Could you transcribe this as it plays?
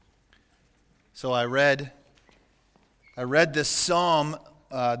So I read this psalm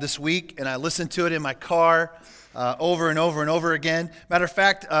this week, and I listened to it in my car over and over and over again. Matter of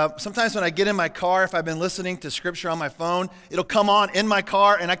fact, sometimes when I get in my car, if I've been listening to scripture on my phone, it'll come on in my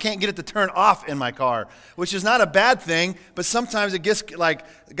car, and I can't get it to turn off in my car, which is not a bad thing, but sometimes it gets like,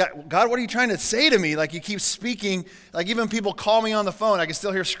 God, what are you trying to say to me? Like you keep speaking, like even people call me on the phone, I can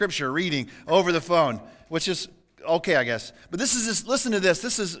still hear scripture reading over the phone, which is okay, I guess. But listen to this.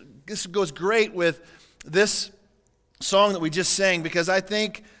 This goes great with this song that we just sang, because I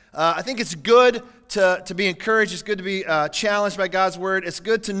think it's good to be encouraged. It's good to be challenged by God's word. It's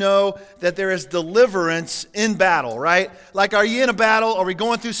good to know that there is deliverance in battle, right? Like, are you in a battle? Are we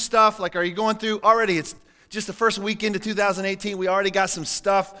going through stuff? Like, are you going through already? It's just the first week into 2018. We already got some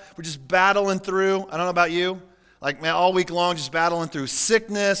stuff we're just battling through. I don't know about you. Like, man, all week long, just battling through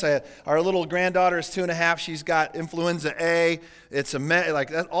sickness. Our little granddaughter is 2.5. She's got influenza A. It's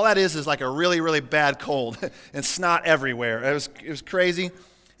all that is like a really, really bad cold and snot everywhere. It was crazy.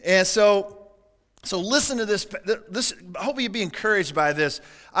 And so listen to this. I hope you be encouraged by this.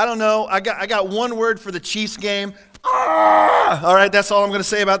 I don't know. I got one word for the Chiefs game. All right, that's all I'm going to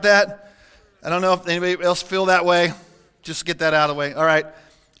say about that. I don't know if anybody else feel that way. Just get that out of the way. All right.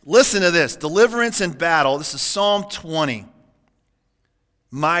 Listen to this, deliverance in battle. This is Psalm 20.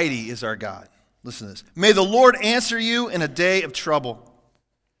 Mighty is our God. Listen to this. May the Lord answer you in a day of trouble.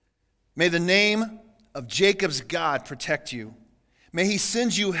 May the name of Jacob's God protect you. May he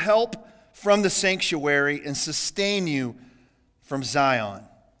send you help from the sanctuary and sustain you from Zion.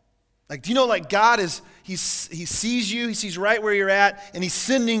 Like, do you know, like God he sees you, he sees right where you're at, and he's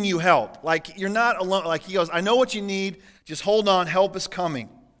sending you help. Like, you're not alone. Like, he goes, I know what you need. Just hold on. Help is coming.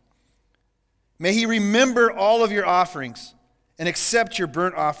 May he remember all of your offerings and accept your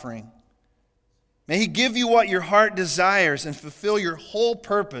burnt offering. May he give you what your heart desires and fulfill your whole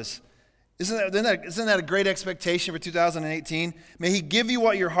purpose. Isn't that a great expectation for 2018? May he give you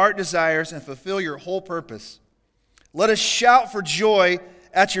what your heart desires and fulfill your whole purpose. Let us shout for joy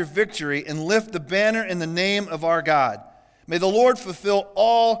at your victory and lift the banner in the name of our God. May the Lord fulfill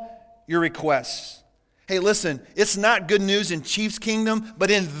all your requests. Hey, listen, it's not good news in Chiefs Kingdom,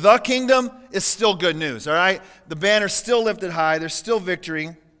 but in the kingdom, it's still good news, all right? The banner's still lifted high. There's still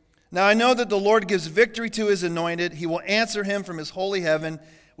victory. Now, I know that the Lord gives victory to his anointed. He will answer him from his holy heaven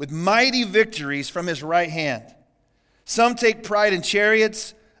with mighty victories from his right hand. Some take pride in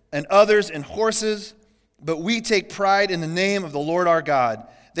chariots and others in horses, but we take pride in the name of the Lord our God.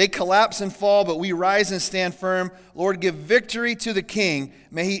 They collapse and fall, but we rise and stand firm. Lord, give victory to the King.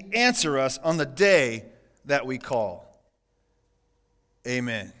 May he answer us on the day that we call.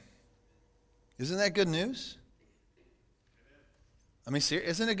 Amen. Isn't that good news? I mean,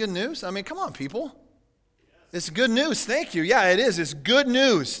 isn't it good news? I mean, come on, people. It's good news. Thank you. Yeah, it is. It's good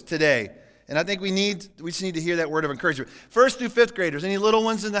news today. And I think we just need to hear that word of encouragement. 1st through 5th graders, any little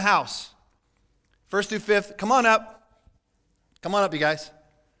ones in the house? 1st through 5th, come on up. Come on up, you guys.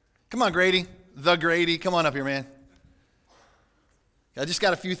 Come on, Grady. The Grady. Come on up here, man. I just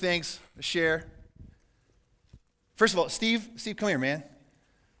got a few things to share. First of all, Steve, come here, man.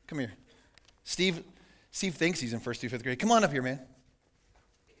 Come here. Steve thinks he's in 1st through 5th grade. Come on up here, man.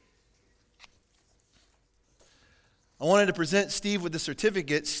 I wanted to present Steve with the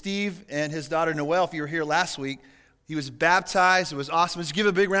certificate. Steve and his daughter Noelle, if you were here last week, he was baptized. It was awesome. Let's give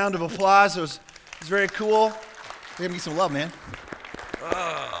a big round of applause. It was very cool. Give me some love, man.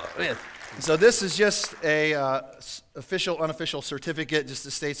 Oh, man. So this is just a unofficial certificate, just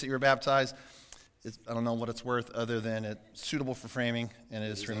that states that you were baptized. I don't know what it's worth other than it's suitable for framing, and it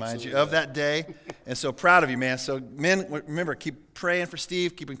just reminds you of that day. And so proud of you, man. So men, remember, keep praying for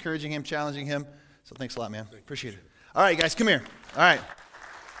Steve, keep encouraging him, challenging him. So thanks a lot, man. Appreciate it. All right, guys, come here. All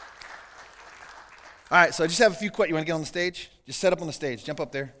right, so I just have a few questions. You want to get on the stage? Just set up on the stage. Jump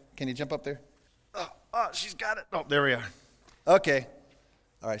up there. Can you jump up there? Oh, she's got it. Oh, there we are. Okay.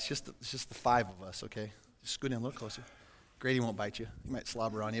 All right, it's just the 5 of us, okay? Just scoot in a little closer. Grady won't bite you. He might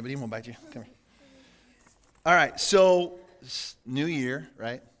slobber on you, but he won't bite you. Come here. All right, so new year,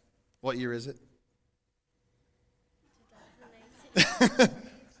 right? What year is it? 2018.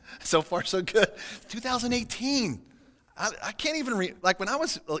 So far, so good. 2018. I can't even like when I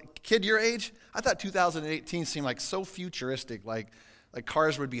was a kid your age, I thought 2018 seemed like so futuristic. Like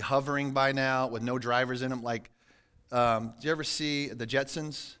cars would be hovering by now with no drivers in them. Like, do you ever see the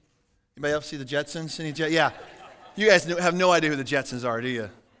Jetsons? Anybody else see the Jetsons? Yeah. You guys have no idea who the Jetsons are, do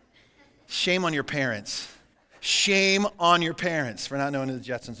you? Shame on your parents. Shame on your parents for not knowing who the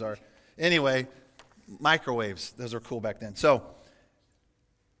Jetsons are. Anyway, microwaves. Those were cool back then. So,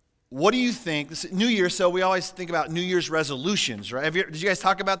 what do you think? This is New Year, so we always think about New Year's resolutions, right? Did you guys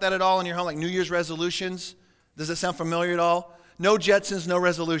talk about that at all in your home, like New Year's resolutions? Does it sound familiar at all? No Jetsons, no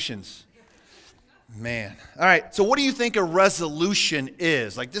resolutions. Man. All right, so what do you think a resolution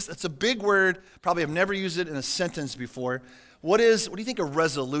is? Like this, it's a big word. Probably have never used it in a sentence before. What do you think a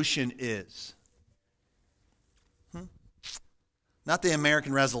resolution is? Not the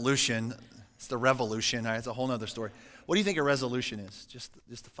American Revolution. It's the revolution. All right, it's a whole other story. What do you think a resolution is? Just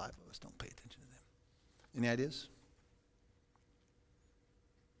the five of us. Don't pay attention to them. Any ideas?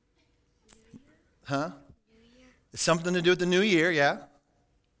 Huh? It's something to do with the new year, yeah?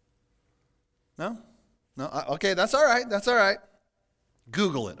 No? No? Okay, that's all right. That's all right.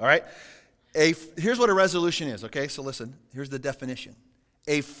 Google it, all right? Here's what a resolution is, okay? So listen, here's the definition.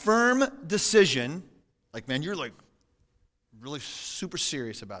 A firm decision, like, man, you're like really super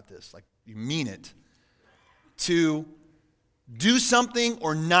serious about this. Like, you mean it. To do something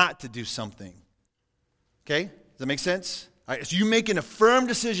or not to do something. Okay? Does that make sense? All right, so you're making a firm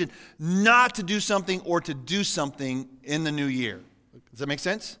decision not to do something or to do something in the new year. Does that make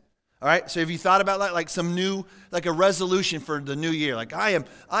sense? All right, so have you thought about that, like some new, like a resolution for the new year? Like, I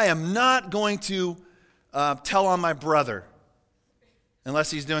am not going to tell on my brother unless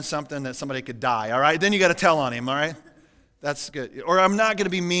he's doing something that somebody could die, all right? Then you got to tell on him, all right? That's good. Or I'm not going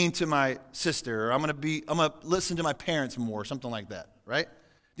to be mean to my sister, or I'm going to listen to my parents more, something like that, right?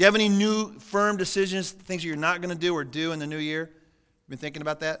 Do you have any new firm decisions, things you're not going to do or do in the new year? Been thinking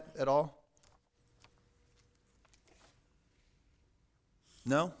about that at all?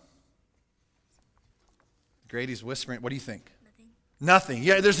 No? Grady's whispering. What do you think? Nothing.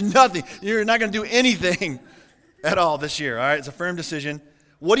 Yeah, there's nothing. You're not going to do anything at all this year, all right? It's a firm decision.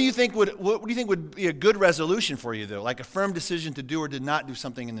 What do you think would be a good resolution for you, though? Like a firm decision to do or to not do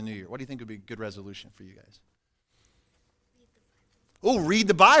something in the new year. What do you think would be a good resolution for you guys? Oh, read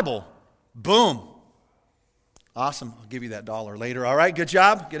the Bible. Boom. Awesome. I'll give you that $1 later. All right, good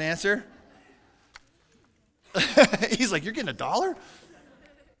job. Good answer. He's like, you're getting $1?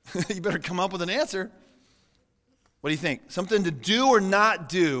 You better come up with an answer. What do you think? Something to do or not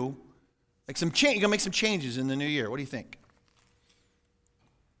do, like some change. You're going to make some changes in the new year. What do you think?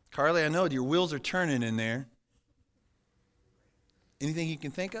 Carly, I know your wheels are turning in there. Anything you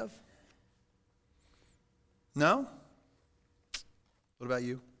can think of? No? What about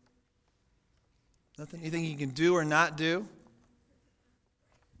you? Nothing? Anything you can do or not do?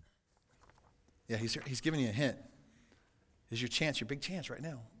 Yeah, he's giving you a hint. Here's your chance, your big chance right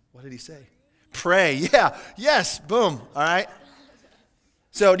now. What did he say? Pray. Yeah. Yes. Boom. All right.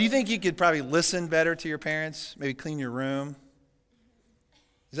 So do you think you could probably listen better to your parents? Maybe clean your room?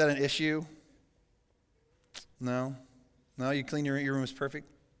 Is that an issue? No? No, you clean your room is perfect?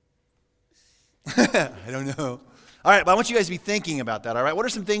 I don't know. All right, but I want you guys to be thinking about that, all right? What are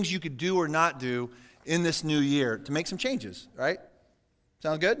some things you could do or not do in this new year to make some changes, all right?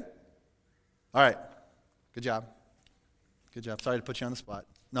 Sound good? All right. Good job. Good job. Sorry to put you on the spot.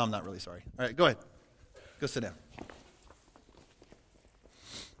 No, I'm not really sorry. All right, go ahead. Go sit down.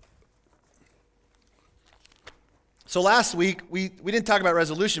 So last week, we didn't talk about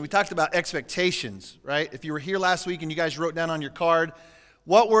resolution. We talked about expectations, right? If you were here last week and you guys wrote down on your card,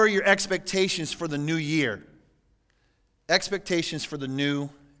 what were your expectations for the new year? Expectations for the new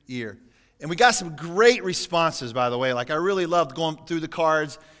year. And we got some great responses, by the way. Like, I really loved going through the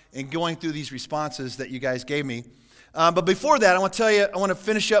cards and going through these responses that you guys gave me. But before that, I want to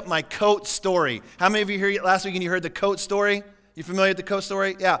finish up my coat story. How many of you here last week and you heard the coat story? You familiar with the coat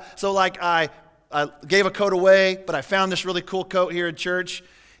story? Yeah. So like I gave a coat away, but I found this really cool coat here at church,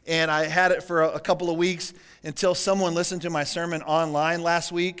 and I had it for a couple of weeks until someone listened to my sermon online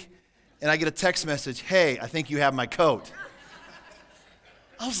last week, and I get a text message, hey, I think you have my coat.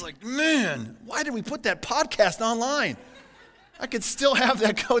 I was like, man, why did we put that podcast online? I could still have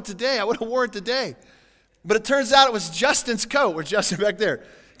that coat today. I would have worn it today. But it turns out it was Justin's coat. Where's Justin back there?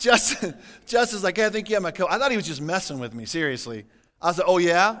 Justin's like, hey, I think you have my coat. I thought he was just messing with me, seriously. I was like, oh,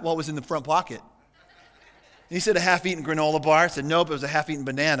 yeah? Well, it was in the front pocket. And he said a half-eaten granola bar. I said, nope, it was a half-eaten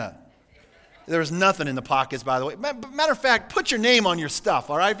banana. There was nothing in the pockets, by the way. Matter of fact, put your name on your stuff,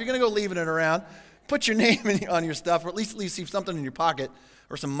 all right? If you're going to go leaving it around, put your name on your stuff, or at least leave something in your pocket,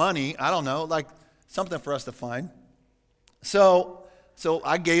 or some money, I don't know, like something for us to find. So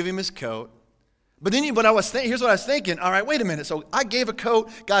I gave him his coat. But then, here's what I was thinking. All right, wait a minute. So I gave a coat.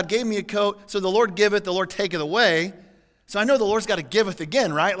 God gave me a coat. So the Lord giveth, the Lord taketh away. So I know the Lord's got to giveth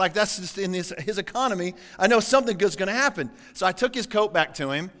again, right? Like that's just in his economy. I know something good's going to happen. So I took his coat back to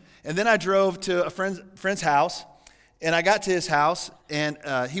him, and then I drove to a friend's house, And I got to his house, and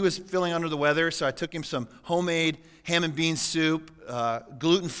he was feeling under the weather, so I took him some homemade ham and bean soup,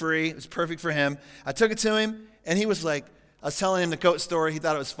 gluten-free. It was perfect for him. I took it to him, and he was like, I was telling him the coat story. He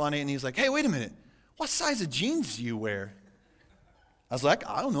thought it was funny, and he was like, hey, wait a minute. What size of jeans do you wear? I was like,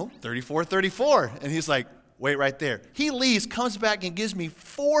 I don't know, 34, 34. And he's like, wait right there. He leaves, comes back, and gives me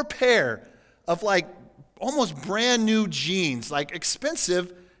 4 pair of like almost brand new jeans, like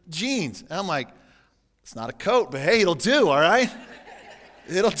expensive jeans. And I'm like, it's not a coat, but hey, it'll do, all right?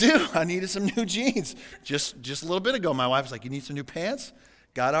 It'll do. I needed some new jeans. Just a little bit ago, my wife was like, you need some new pants?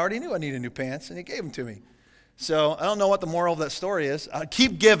 God already knew I needed new pants, and he gave them to me. So I don't know what the moral of that story is.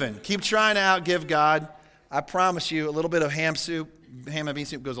 Keep giving. Keep trying to outgive God. I promise you, a little bit of ham and bean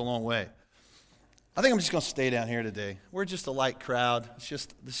soup goes a long way. I think I'm just going to stay down here today. We're just a light crowd. It's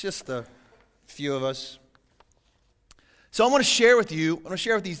just a few of us. So I want to share with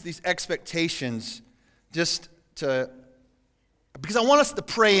these expectations because I want us to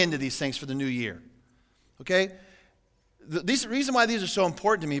pray into these things for the new year. Okay? The reason why these are so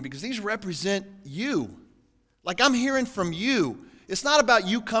important to me, because these represent you. Like, I'm hearing from you. It's not about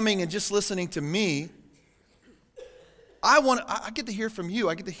you coming and just listening to me. I get to hear from you.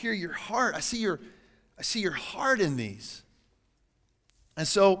 I get to hear your heart. I see your heart in these. And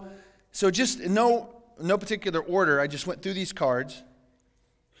so just in no particular order, I just went through these cards.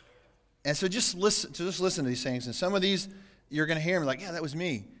 And so just listen to these things. And some of these you're going to hear them like, yeah, that was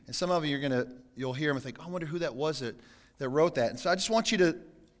me. And some of you you'll hear them and think, oh, I wonder who that was that wrote that. And so I just want you to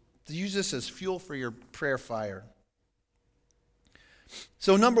use this as fuel for your prayer fire.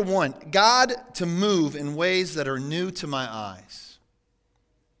 So number 1, God to move in ways that are new to my eyes.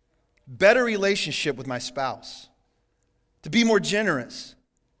 Better relationship with my spouse. To be more generous.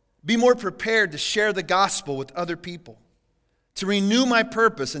 Be more prepared to share the gospel with other people. To renew my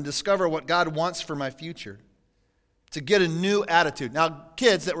purpose and discover what God wants for my future. To get a new attitude. Now,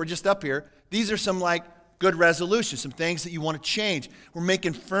 kids that were just up here, these are some like good resolutions, some things that you want to change. We're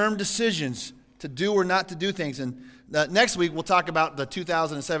making firm decisions to do or not to do things. And next week, we'll talk about the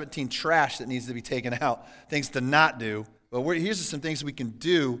 2017 trash that needs to be taken out, things to not do. But here's some things we can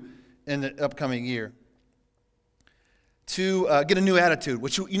do in the upcoming year. To get a new attitude,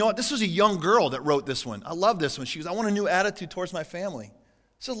 which, you know what, this was a young girl that wrote this one. I love this one. She goes, I want a new attitude towards my family.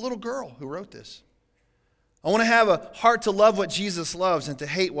 It's a little girl who wrote this. I want to have a heart to love what Jesus loves and to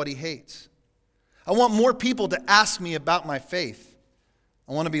hate what he hates. I want more people to ask me about my faith.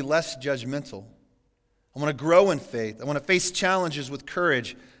 I want to be less judgmental. I want to grow in faith. I want to face challenges with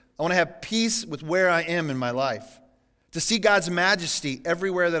courage. I want to have peace with where I am in my life. To see God's majesty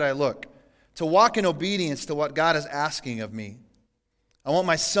everywhere that I look. To walk in obedience to what God is asking of me. I want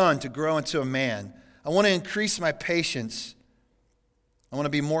my son to grow into a man. I want to increase my patience. I want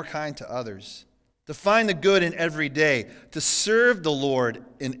to be more kind to others. To find the good in every day. To serve the Lord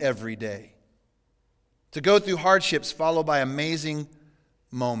in every day. To go through hardships followed by amazing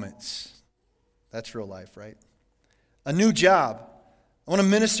moments. That's real life, right? A new job. I want to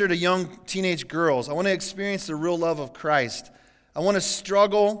minister to young teenage girls. I want to experience the real love of Christ. I want to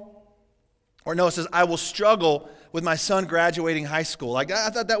struggle. It says, I will struggle with my son graduating high school. Like, I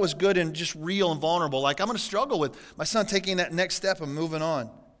thought that was good and just real and vulnerable. Like, I'm going to struggle with my son taking that next step and moving on.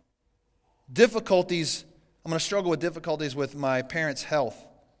 I'm going to struggle with difficulties with my parents' health.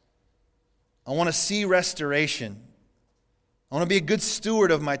 I want to see restoration. I want to be a good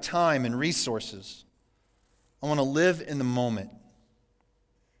steward of my time and resources. I want to live in the moment.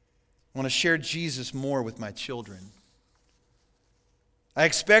 I want to share Jesus more with my children. I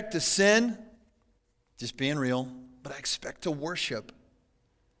expect to sin, just being real, but I expect to worship.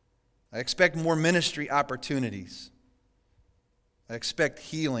 I expect more ministry opportunities. I expect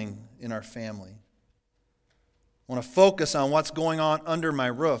healing in our family. I want to focus on what's going on under my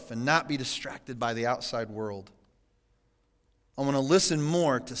roof and not be distracted by the outside world. I want to listen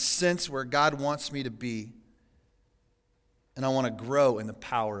more to sense where God wants me to be. And I want to grow in the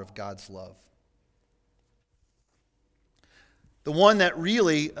power of God's love. The one that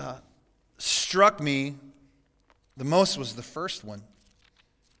really struck me the most was the first one.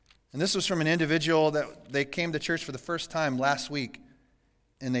 And this was from an individual that they came to church for the first time last week.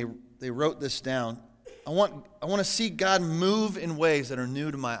 And they wrote this down. I want to see God move in ways that are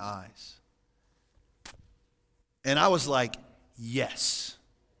new to my eyes. And I was like, yes.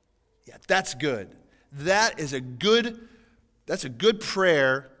 Yeah, that's good. That's a good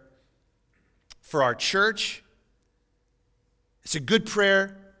prayer for our church. It's a good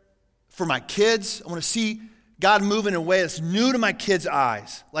prayer for my kids. I want to see God move in a way that's new to my kids'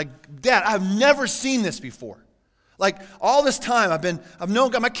 eyes. Like, Dad, I've never seen this before. Like, all this time I've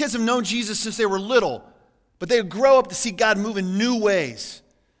known God. My kids have known Jesus since they were little. But they grow up to see God move in new ways,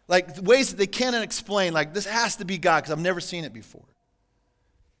 like ways that they cannot explain. Like, this has to be God because I've never seen it before.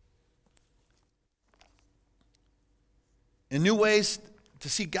 In new ways to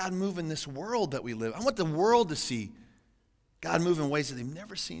see God move in this world that we live. I want the world to see God move in ways that they've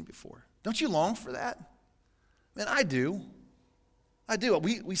never seen before. Don't you long for that? Man, I do. I do.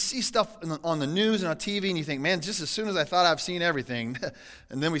 We see stuff on the news and on TV, and you think, man, just as soon as I thought I've seen everything,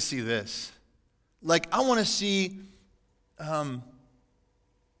 and then we see this. Like, I want to see a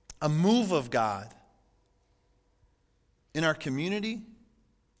move of God in our community.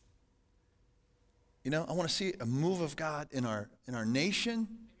 You know, I want to see a move of God in our nation.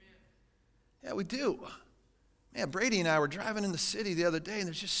 Yeah, we do. Man, Brady and I were driving in the city the other day, and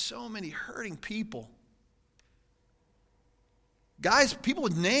there's just so many hurting people. Guys, people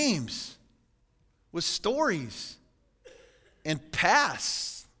with names, with stories, and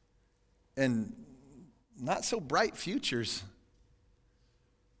pasts, and not so bright futures.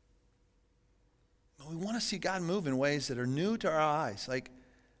 But we want to see God move in ways that are new to our eyes. Like,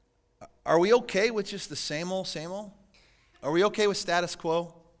 are we okay with just the same old, same old? Are we okay with status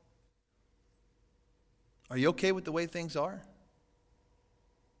quo? Are you okay with the way things are?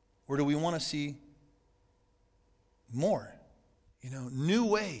 Or do we want to see more? You know, new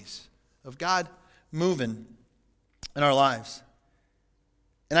ways of God moving in our lives.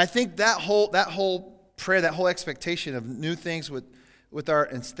 And I think that whole prayer, that whole expectation of new things with our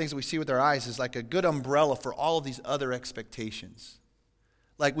and things that we see with our eyes is like a good umbrella for all of these other expectations.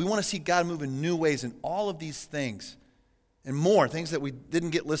 Like, we want to see God move in new ways in all of these things and more, things that we didn't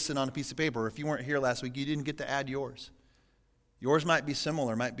get listed on a piece of paper. If you weren't here last week, you didn't get to add yours. Yours might be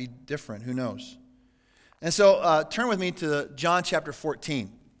similar, might be different, who knows? And so turn with me to John chapter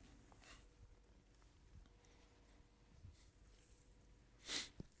 14.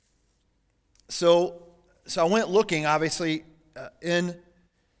 So I went looking, obviously, in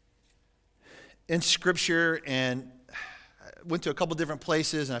Scripture, and I went to a couple different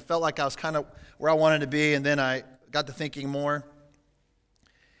places, and I felt like I was kind of where I wanted to be, and then I got to thinking more,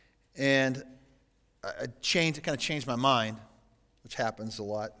 and I kind of changed my mind, which happens a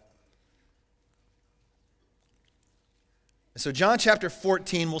lot. So John chapter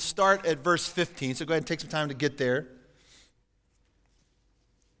 14, we'll start at verse 15, so go ahead and take some time to get there.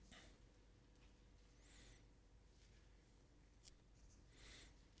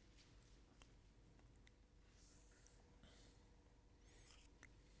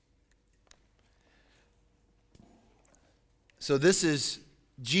 So this is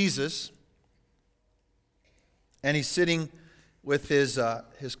Jesus, and he's sitting with his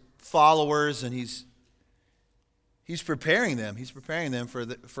followers, and he's preparing them. He's preparing them for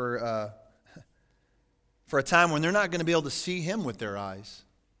a time when they're not going to be able to see him with their eyes.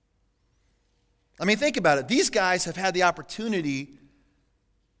 I mean, think about it. These guys have had the opportunity.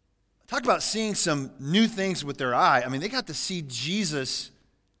 Talk about seeing some new things with their eye. I mean, they got to see Jesus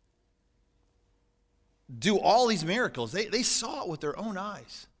do all these miracles. They saw it with their own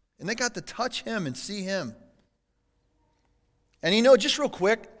eyes. And they got to touch him and see him. And you know, just real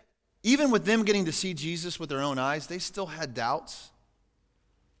quick, even with them getting to see Jesus with their own eyes, they still had doubts.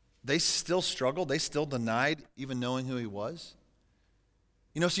 They still struggled. They still denied even knowing who he was.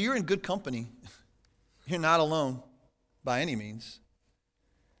 You know, so you're in good company. You're not alone by any means.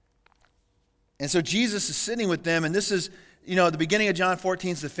 And so Jesus is sitting with them, and this is, you know, at the beginning of John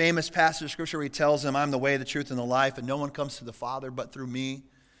 14 is the famous passage of Scripture where he tells them, I'm the way, the truth, and the life, and no one comes to the Father but through me.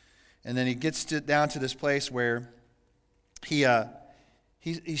 And then he gets down to this place where he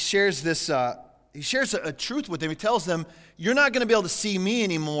shares this. He shares a truth with them. He tells them, you're not going to be able to see me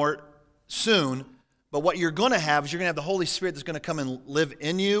anymore soon, but what you're going to have is you're going to have the Holy Spirit that's going to come and live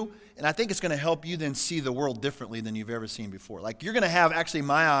in you, and I think it's going to help you then see the world differently than you've ever seen before. Like, you're going to have actually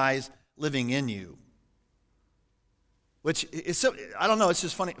my eyes living in you. Which is so, I don't know, it's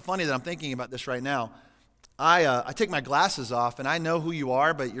just funny that I'm thinking about this right now. I take my glasses off, and I know who you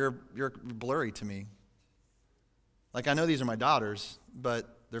are, but you're blurry to me. Like, I know these are my daughters,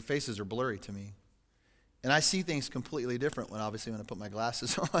 but their faces are blurry to me. And I see things completely different when I put my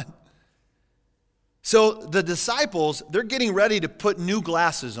glasses on. So the disciples, they're getting ready to put new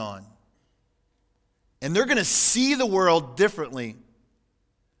glasses on. And they're going to see the world differently.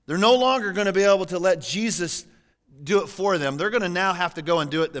 They're no longer going to be able to let Jesus do it for them. They're going to now have to go and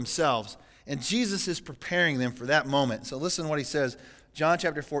do it themselves. And Jesus is preparing them for that moment. So listen to what he says. John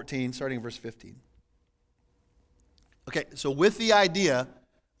chapter 14, starting in verse 15. Okay, so with the idea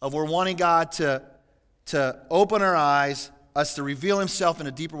of we're wanting God to open our eyes, us to reveal himself in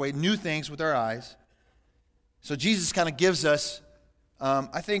a deeper way, new things with our eyes. So Jesus kind of gives us,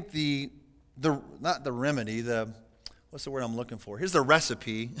 I think, the not the remedy, what's the word I'm looking for? Here's the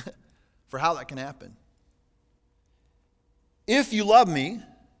recipe for how that can happen. If you love me,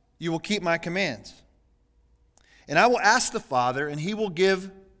 you will keep my commands. And I will ask the Father, and he will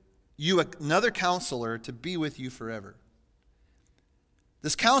give you another counselor to be with you forever.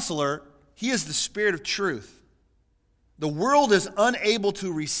 This counselor, he is the Spirit of truth. The world is unable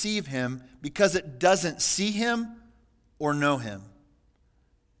to receive him because it doesn't see him or know him.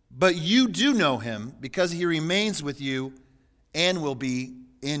 But you do know him because he remains with you and will be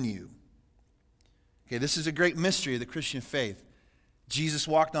in you. Okay, this is a great mystery of the Christian faith. Jesus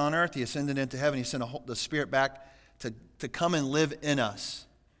walked on earth. He ascended into heaven. He sent the Spirit back to come and live in us.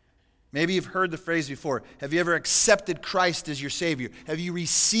 Maybe you've heard the phrase before. Have you ever accepted Christ as your Savior? Have you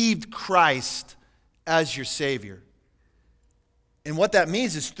received Christ as your Savior? And what that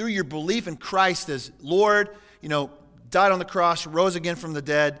means is through your belief in Christ as Lord, died on the cross, rose again from the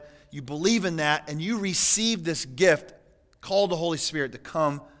dead, you believe in that, and you receive this gift called the Holy Spirit to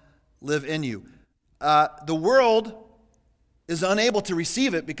come live in you. The world is unable to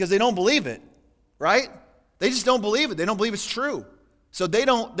receive it because they don't believe it, right? They just don't believe it. They don't believe it's true. So they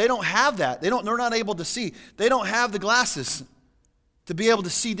don't have that. They're not able to see. They don't have the glasses to be able to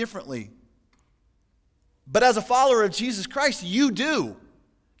see differently. But as a follower of Jesus Christ, you do.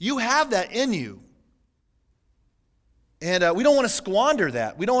 You have that in you. And we don't want to squander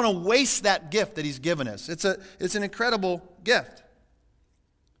that. We don't want to waste that gift that he's given us. It's an incredible gift.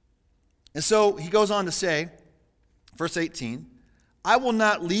 And so he goes on to say, verse 18, I will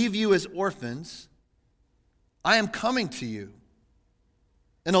not leave you as orphans. I am coming to you.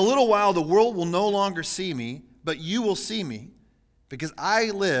 In a little while the world will no longer see me, but you will see me. Because I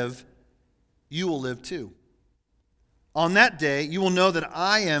live, you will live too. On that day you will know that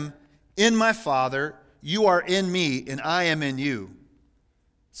I am in my Father, you are in me, and I am in you.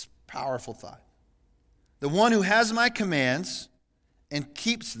 It's a powerful thought. The one who has my commands and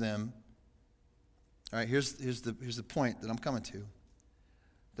keeps them. All right, here's the point that I'm coming to.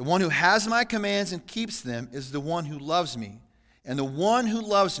 The one who has my commands and keeps them is the one who loves me. And the one who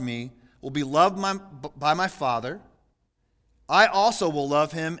loves me will be loved by my Father. I also will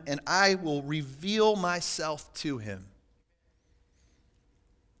love him, and I will reveal myself to him.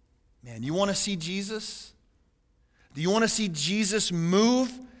 Man, you want to see Jesus? Do you want to see Jesus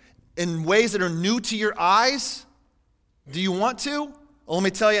move in ways that are new to your eyes? Do you want to? Well, let me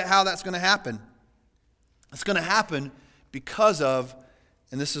tell you how that's going to happen. It's going to happen because of,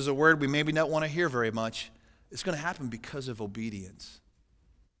 and this is a word we maybe don't want to hear very much, it's going to happen because of obedience.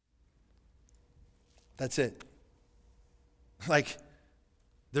 That's it. Like,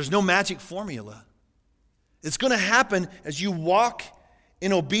 there's no magic formula. It's going to happen as you walk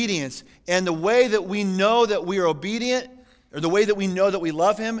in obedience. And the way that we know that we are obedient, or the way that we know that we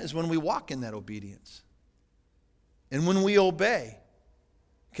love him, is when we walk in that obedience. And when we obey.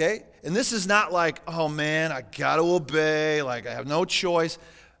 Okay? And this is not like, oh man, I got to obey, like I have no choice.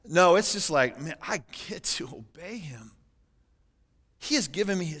 No, it's just like, man, I get to obey him. He has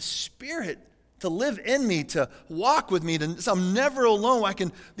given me his Spirit to live in me, to walk with me. So I'm never alone.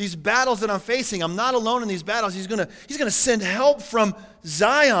 These battles that I'm facing, I'm not alone in these battles. He's going to send help from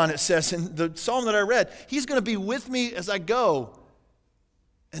Zion, it says in the psalm that I read. He's going to be with me as I go.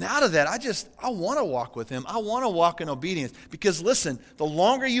 And out of that, I want to walk with him. I want to walk in obedience. Because listen, the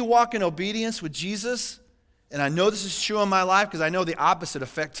longer you walk in obedience with Jesus, and I know this is true in my life because I know the opposite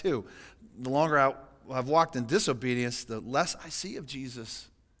effect too. The longer I've walked in disobedience, the less I see of Jesus.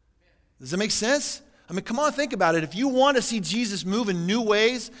 Does that make sense? I mean, come on, think about it. If you want to see Jesus move in new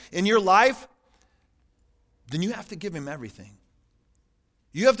ways in your life, then you have to give him everything.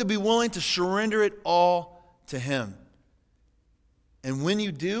 You have to be willing to surrender it all to him. And when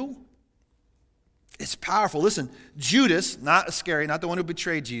you do, it's powerful. Listen, Judas, not Iscariot, not the one who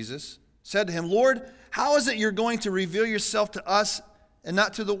betrayed Jesus, said to him, Lord, how is it you're going to reveal yourself to us and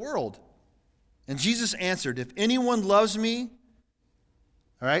not to the world? And Jesus answered, if anyone loves me,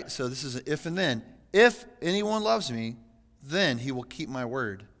 all right, so this is an if and then. If anyone loves me, then he will keep my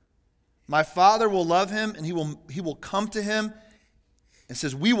word. My Father will love him, and he will come to him. It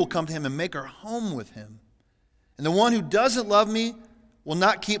says we will come to him and make our home with him. And the one who doesn't love me will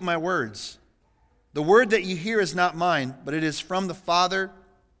not keep my words. The word that you hear is not mine, but it is from the Father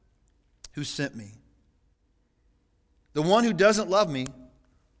who sent me. The one who doesn't love me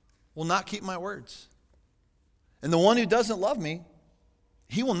will not keep my words. And the one who doesn't love me,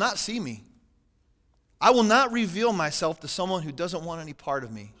 he will not see me. I will not reveal myself to someone who doesn't want any part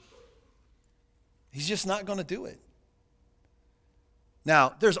of me. He's just not going to do it.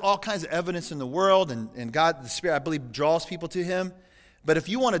 Now, there's all kinds of evidence in the world, and God, the Spirit, I believe, draws people to him. But if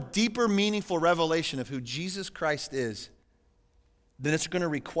you want a deeper, meaningful revelation of who Jesus Christ is, then it's going to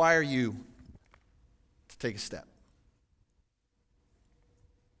require you to take a step.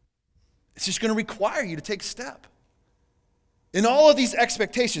 It's just going to require you to take a step. In all of these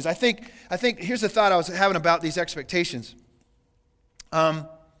expectations, I think here's the thought I was having about these expectations. The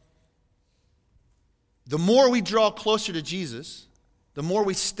more we draw closer to Jesus, the more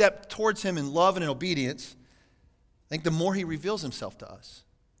we step towards him in love and in obedience, I think the more he reveals himself to us.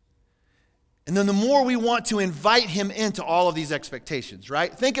 And then the more we want to invite him into all of these expectations,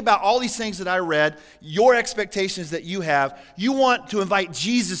 right? Think about all these things that I read, your expectations that you have. You want to invite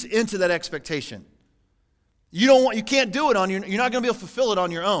Jesus into that expectation. You can't do it on your own. You're not going to be able to fulfill it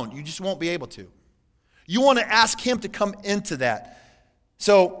on your own. You just won't be able to. You want to ask him to come into that.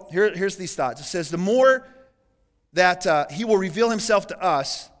 So here's these thoughts. It says, the more that he will reveal himself to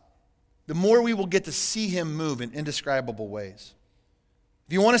us, the more we will get to see him move in indescribable ways.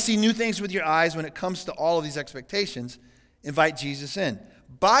 If you want to see new things with your eyes when it comes to all of these expectations, invite Jesus in.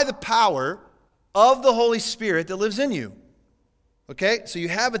 By the power of the Holy Spirit that lives in you. Okay? So you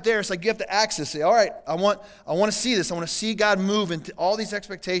have it there. It's like you have to access it. Say, all right, I want to see this. I want to see God move into all these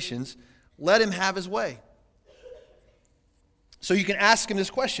expectations. Let him have his way. So you can ask him this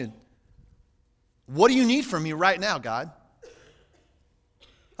question. What do you need from me right now, God?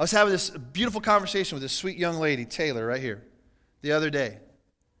 I was having this beautiful conversation with this sweet young lady, Taylor, right here, the other day.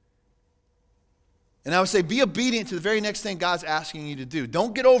 And I would say, be obedient to the very next thing God's asking you to do.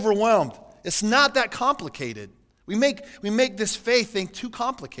 Don't get overwhelmed. It's not that complicated. We make this faith thing too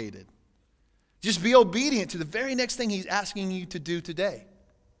complicated. Just be obedient to the very next thing he's asking you to do today.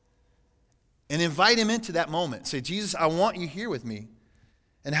 And invite him into that moment. Say, Jesus, I want you here with me.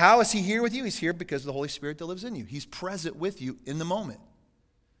 And how is he here with you? He's here because of the Holy Spirit that lives in you. He's present with you in the moment.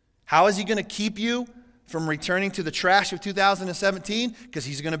 How is he going to keep you from returning to the trash of 2017? Because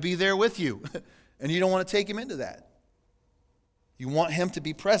he's going to be there with you. And you don't want to take him into that. You want him to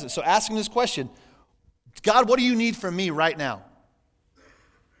be present. So ask him this question. God, what do you need from me right now?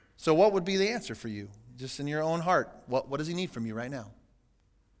 So what would be the answer for you? Just in your own heart. What does he need from you right now?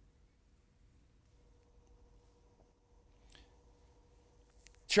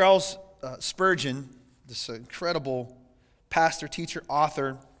 Charles Spurgeon, this incredible pastor, teacher,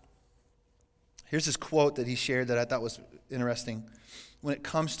 author, here's this quote that he shared that I thought was interesting when it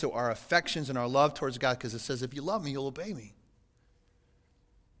comes to our affections and our love towards God, because it says, if you love me, you'll obey me.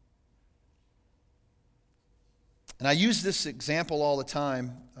 And I use this example all the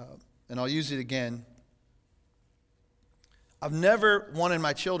time, and I'll use it again. I've never wanted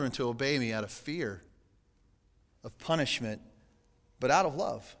my children to obey me out of fear of punishment, but out of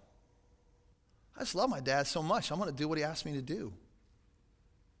love. I just love my dad so much. I'm going to do what he asked me to do.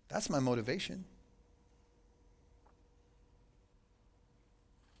 That's my motivation.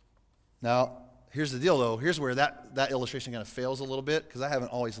 Now, here's the deal, though. Here's where that illustration kind of fails a little bit, because I haven't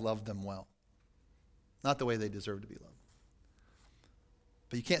always loved them well. Not the way they deserve to be loved.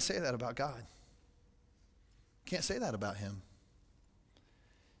 But you can't say that about God. You can't say that about him.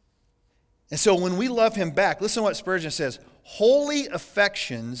 And so when we love him back, listen to what Spurgeon says. Holy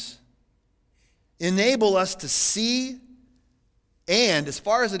affections enable us to see and, as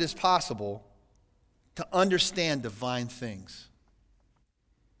far as it is possible, to understand divine things.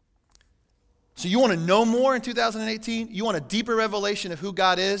 So you want to know more in 2018? You want a deeper revelation of who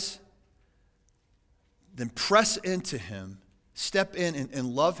God is? Then press into him, step in and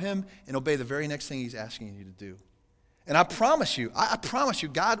love him and obey the very next thing he's asking you to do. And I promise you,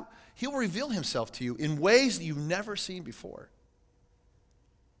 God, he will reveal himself to you in ways that you've never seen before.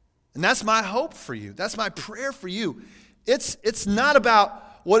 And that's my hope for you. That's my prayer for you. It's not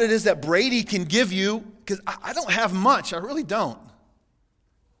about what it is that Brady can give you, because I don't have much. I really don't.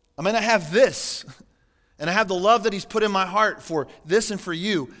 I mean, I have this, and I have the love that he's put in my heart for this and for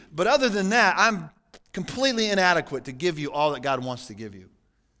you. But other than that, I'm completely inadequate to give you all that God wants to give you.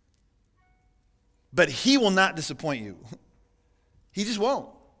 But he will not disappoint you. He just won't.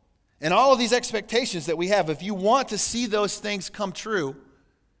 And all of these expectations that we have, if you want to see those things come true,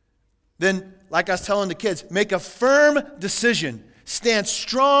 then, like I was telling the kids, make a firm decision. Stand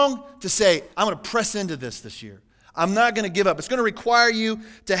strong to say, I'm going to press into this year. I'm not going to give up. It's going to require you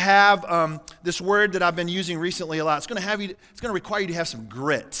to have this word that I've been using recently a lot. It's going to require you to have some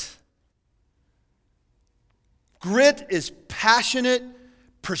grit. Grit is passionate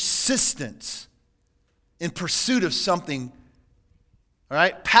persistence in pursuit of something. All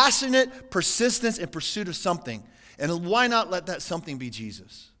right? Passionate persistence in pursuit of something. And why not let that something be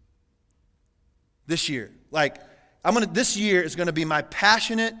Jesus? This year. This year is going to be my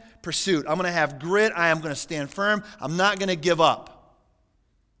passionate pursuit. I'm going to have grit. I am going to stand firm. I'm not going to give up.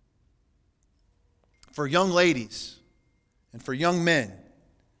 for young ladies and for young men,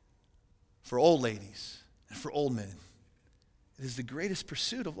 for old ladies and for old men. It is the greatest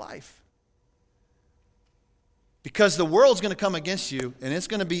pursuit of life. Because the world's going to come against you, and it's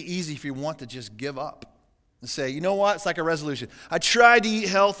going to be easy if you want to just give up and say, you know what, it's like a resolution. I tried to eat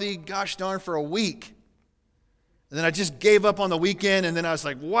healthy, gosh darn, for a week. And then I just gave up on the weekend, and then I was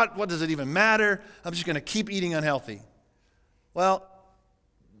like, what does it even matter? I'm just going to keep eating unhealthy. Well,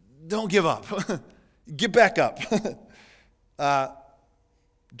 don't give up. Get back up.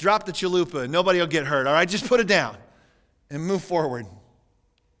 Drop the chalupa. Nobody will get hurt, all right? Just put it down and move forward.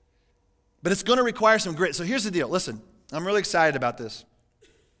 But it's going to require some grit. So here's the deal. Listen, I'm really excited about this.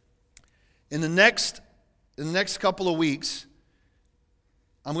 In the next couple of weeks,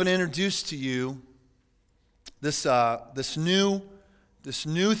 I'm going to introduce to you this new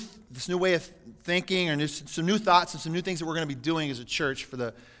way of thinking, or some new thoughts and some new things that we're going to be doing as a church for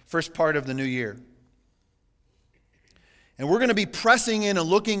the first part of the new year. And we're going to be pressing in and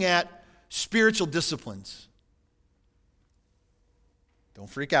looking at spiritual disciplines. Don't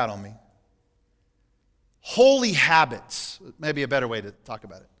freak out on me. Holy habits, maybe a better way to talk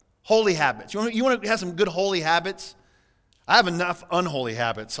about it. Holy habits. You want to have some good holy habits? I have enough unholy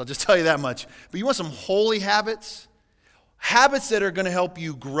habits, I'll just tell you that much. But you want some holy habits? Habits that are going to help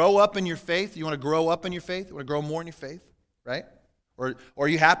you grow up in your faith. You want to grow up in your faith? You want to grow more in your faith, right? Or are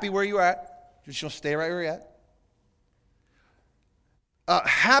you happy where you're at? You just want to stay right where you're at?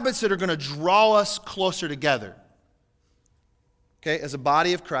 Habits that are going to draw us closer together. Okay, as a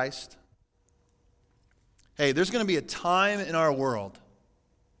body of Christ. Hey, there's going to be a time in our world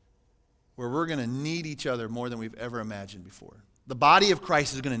where we're going to need each other more than we've ever imagined before. The body of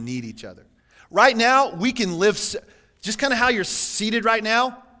Christ is going to need each other. Right now, we can live, just kind of how you're seated right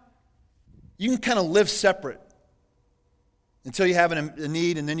now, you can kind of live separate until you have a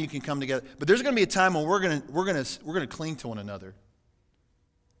need, and then you can come together. But there's going to be a time when we're going to cling to one another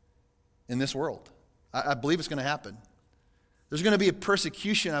in this world. I believe it's going to happen. There's going to be a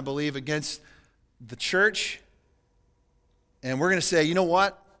persecution, I believe, against the church, and we're going to say, you know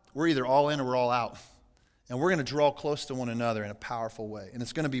what? We're either all in or we're all out. And we're going to draw close to one another in a powerful way. And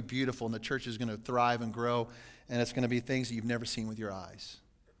it's going to be beautiful, and the church is going to thrive and grow, and it's going to be things that you've never seen with your eyes.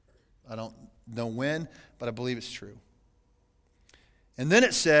 I don't know when, but I believe it's true. And then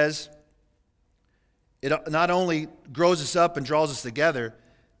it says, it not only grows us up and draws us together,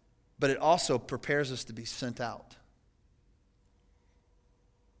 but it also prepares us to be sent out.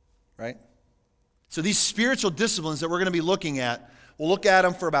 Right? So these spiritual disciplines that we're going to be looking at, we'll look at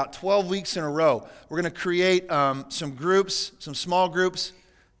them for about 12 weeks in a row. We're going to create some groups, some small groups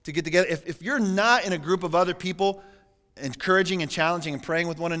to get together. If you're not in a group of other people encouraging and challenging and praying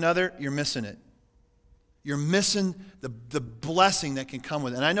with one another, you're missing it. You're missing the blessing that can come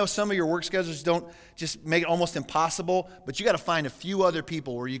with it. And I know some of your work schedules don't just make it almost impossible, but you got to find a few other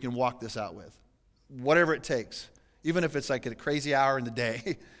people where you can walk this out with, whatever it takes. Even if it's like at a crazy hour in the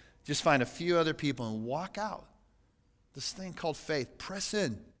day, just find a few other people and walk out this thing called faith. Press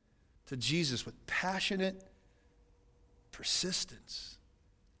in to Jesus with passionate persistence.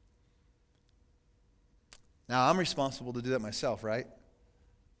 Now, I'm responsible to do that myself, right?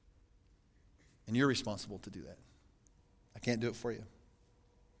 And you're responsible to do that. I can't do it for you.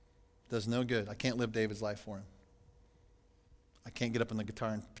 It does no good. I can't live David's life for him. I can't get up on the guitar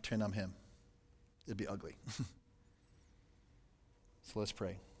and pretend I'm him. It'd be ugly. So let's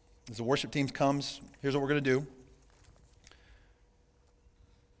pray. As the worship team comes, here's what we're going to do.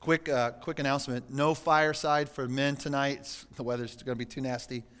 Quick announcement. No fireside for men tonight. The weather's going to be too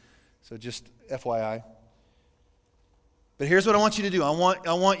nasty. So just FYI. But here's what I want you to do. I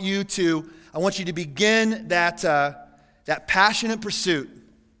want you to begin that passionate pursuit,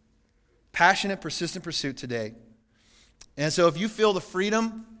 passionate, persistent pursuit today. And so if you feel the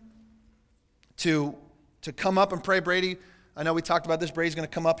freedom to come up and pray, Brady, I know we talked about this. Brady's going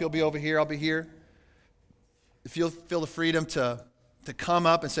to come up. He'll be over here. I'll be here. If you feel the freedom to come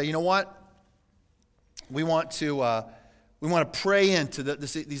up and say, you know what? We want to pray into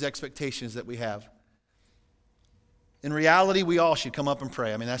these expectations that we have. In reality, we all should come up and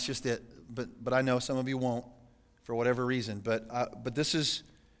pray. I mean, that's just it. But I know some of you won't for whatever reason. But this is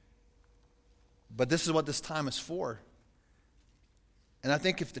what this time is for. And I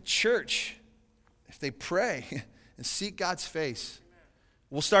think if the church, if they pray and seek God's face,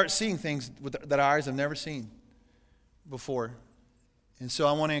 we'll start seeing things that our eyes have never seen before. And so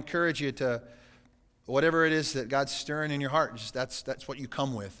I want to encourage you to, whatever it is that God's stirring in your heart, just that's what you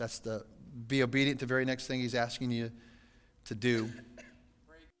come with. Be obedient to the very next thing He's asking you to do.